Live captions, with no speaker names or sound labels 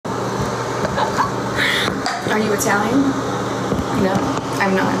Are you Italian? No,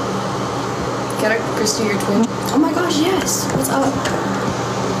 I'm not. Get a Christy, your twin. Oh my gosh, yes. What's up?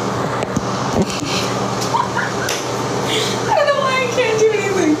 I don't know why I can't do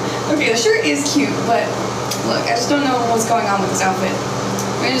anything. Okay, the shirt is cute, but look, I just don't know what's going on with this outfit.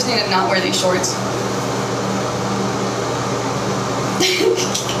 I just need to not wear these shorts. Did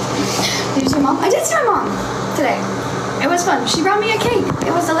you see mom? I did see my mom today. It was fun. She brought me a cake.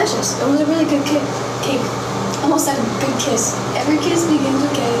 It was delicious. It was a really good cake. Almost said a good kiss. Every kiss begins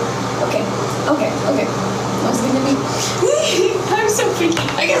with K. Okay. What's it gonna be? I'm so picky.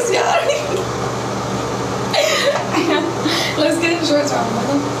 I guess yeah. Let's get in shorts on.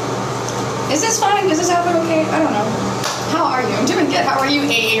 Is this fine? Is this outfit okay? I don't know. How are you? I'm doing good. How are you,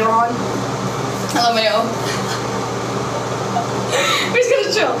 Aaron? Hello, Mayo. We're just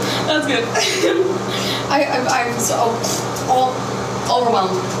gonna chill. That's good. I'm so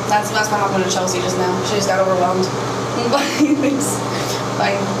overwhelmed. That's what happened to Chelsea just now. She just got overwhelmed by things.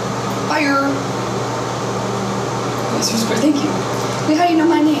 By fire. Thank you. Wait, how do you know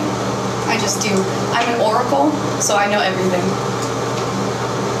my name? I just do. I'm an oracle, so I know everything.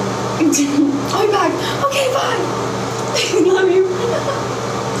 I'm back. Okay, bye. Love you.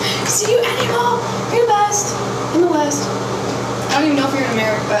 See you, animal. You're the best. In the West. I don't even know if you're in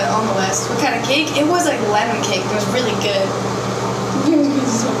America, but on the West. What kind of cake? It was like lemon cake. It was really good.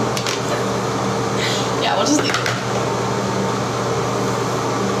 Yeah, we'll just leave it.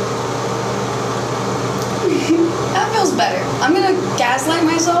 That feels better. I'm gonna gaslight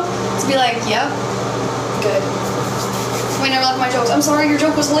myself to be like, yep, good. Wait, never left my jokes. I'm sorry, your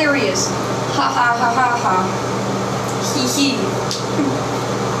joke was hilarious. Ha ha ha ha ha. Hee hee.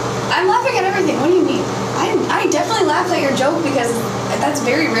 I'm laughing at everything. What do you mean? I definitely laughed at your joke because that's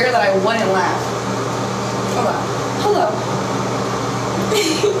very rare that I wouldn't laugh. Hold on. Hello.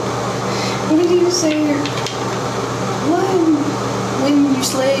 What did you say? When you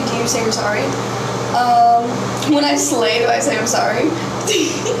slay, do you say you're sorry? When I slay, do I say I'm sorry?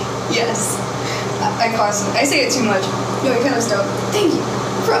 Yes. I say it too much. Yo, you're kind of stoked. Thank you.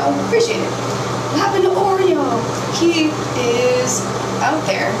 Bro, appreciate it. What happened to Oreo? He is out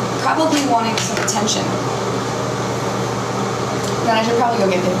there, probably wanting some attention. Then I should probably go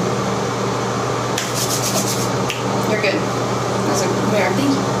get him. You're good. That's a rare. Thank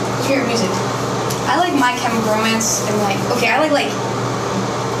you. Favorite music. I like My Chemical Romance and okay, I like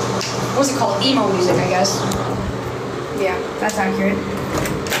what's it called? Emo music, I guess. Yeah, that's accurate.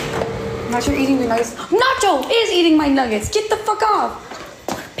 I'm not sure eating the nuggets. Nacho is eating my nuggets. Get the fuck off.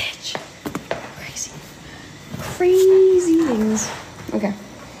 What a bitch. Crazy things. Okay.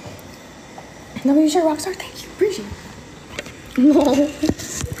 Nobody sure Rockstar. Thank you. Appreciate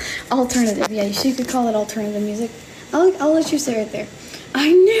it. Alternative. Yeah, you could call it alternative music. I'll let you say right there. I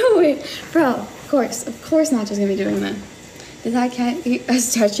knew it, bro. Of course, Nacho's gonna be doing that. Did that cat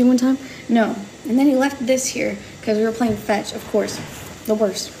touch you one time? No. And then he left this here because we were playing fetch. Of course, the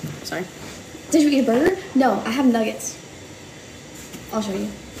worst. Sorry. Did you eat a burger? No, I have nuggets. I'll show you.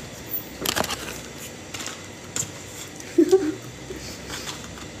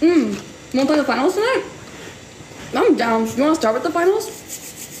 Wanna play the finals tonight? I'm down. You wanna start with the finals?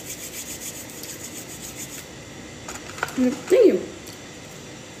 Thank you.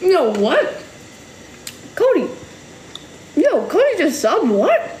 Yo, what? Cody. Yo, Cody just subbed.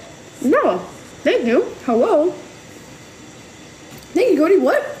 What? No. Thank you. Hello. Thank you, Cody.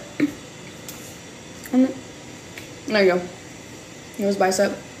 What? There you go. Here's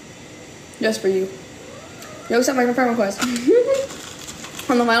bicep. Just for you. You accept my friend request.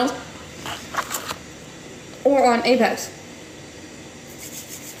 On the finals. Or on Apex.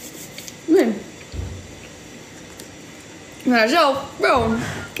 Man. Bro,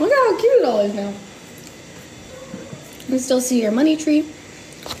 look how cute it all is now. You can still see your money tree.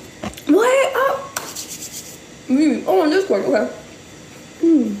 What? Oh, on Discord, okay.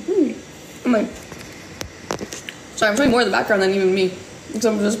 Sorry, I'm showing more of the background than even me. Because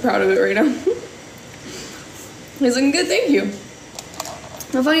I'm just proud of it right now. He's looking good, thank you.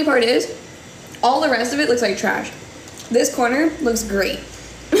 The funny part is, all the rest of it looks like trash. This corner looks great.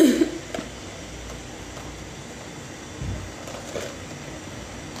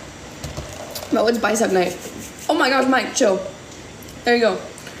 But it's bicep night. Oh my gosh, Mike, chill. There you go.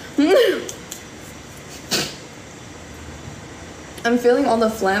 I'm feeling all the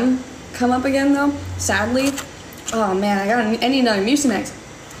phlegm come up again though, sadly. Oh man, I need another Mucinex.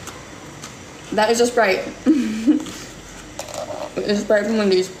 That is a Sprite. It's a Sprite from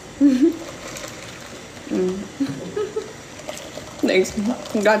Wendy's. Thanks.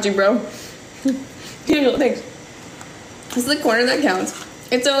 Got you, bro. Thanks. This is the corner that counts.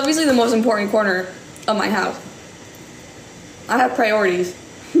 It's obviously the most important corner of my house. I have priorities.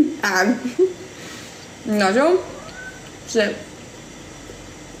 And Nacho, sit.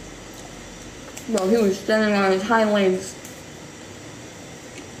 Bro, he was standing on his hind legs.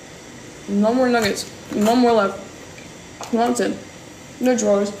 No more nuggets. One more left. He wants it. They're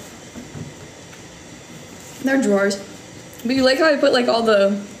drawers. They're drawers. But you like how I put like all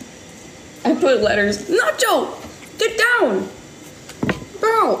the... I put letters. Nacho! Get down!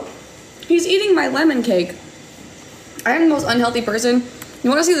 Bro! He's eating my lemon cake. I am the most unhealthy person. You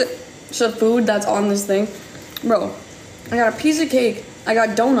want to see the food that's on this thing? Bro, I got a piece of cake. I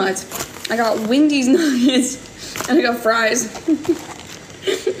got donuts. I got Wendy's nuggets. And I got fries.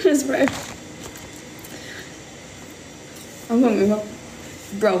 That's right. I'm gonna...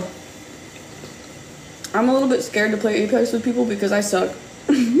 Bro. I'm a little bit scared to play Apex with people because I suck.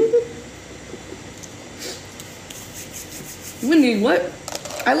 Wendy's, what?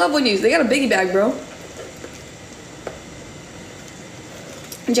 I love Wendy's. They got a biggie bag, bro.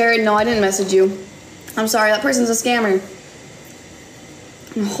 Jared, no, I didn't message you. I'm sorry, that person's a scammer.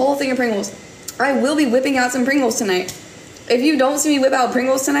 A whole thing of Pringles. I will be whipping out some Pringles tonight. If you don't see me whip out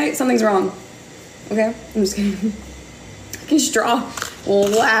Pringles tonight, something's wrong. Okay? I'm just kidding. Fucking straw.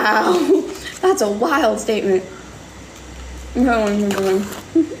 Wow. That's a wild statement.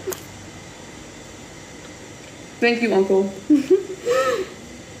 Thank you, Uncle.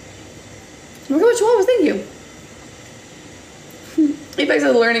 Look how much was, thank you. Apex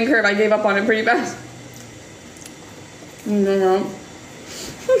has a learning curve. I gave up on it pretty fast. No.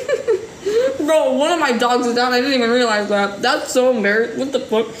 Bro, one of my dogs is down. I didn't even realize that. That's so embarrassing. What the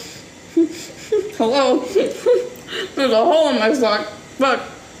fuck? Hello? There's a hole in my sock. Fuck.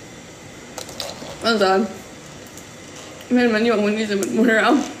 That's bad. I made a menu on Wendy's and went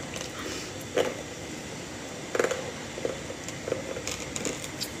around.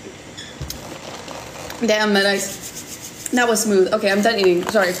 Damn, medics. That was smooth. Okay, I'm done eating.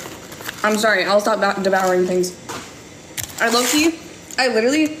 Sorry. I'm sorry. I'll stop devouring things. I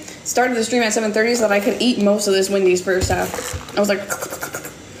literally started the stream at 7:30 so that I could eat most of this Wendy's first half. I was like...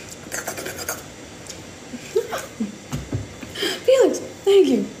 Felix, thank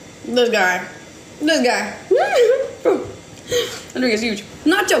you. This guy. That drink is huge.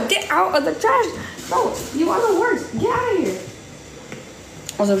 Nacho, get out of the trash. Bro, you are the worst. Get out of here.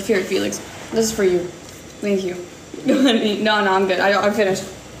 Also, here, Felix. This is for you. Thank you. No, I'm good. I'm finished.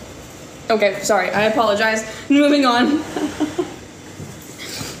 Okay, sorry. I apologize. Moving on.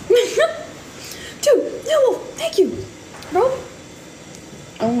 Dude, no, thank you. Bro.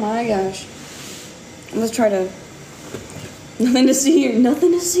 Oh my gosh. Let's try to... Nothing to see here.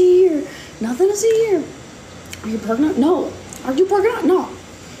 Nothing to see here. Nothing to see here. Are you pregnant? No. Are you pregnant? No.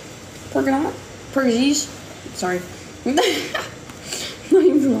 Pregnant? Persies? Sorry. Not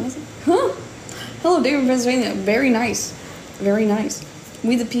even realizing. Huh? Hello, David from Pennsylvania. Very nice. Very nice.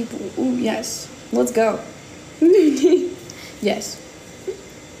 We the people. Ooh, yes. Let's go. Yes.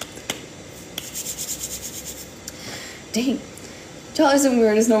 Dang. Y'all isn't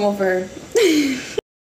weird. It's normal for her.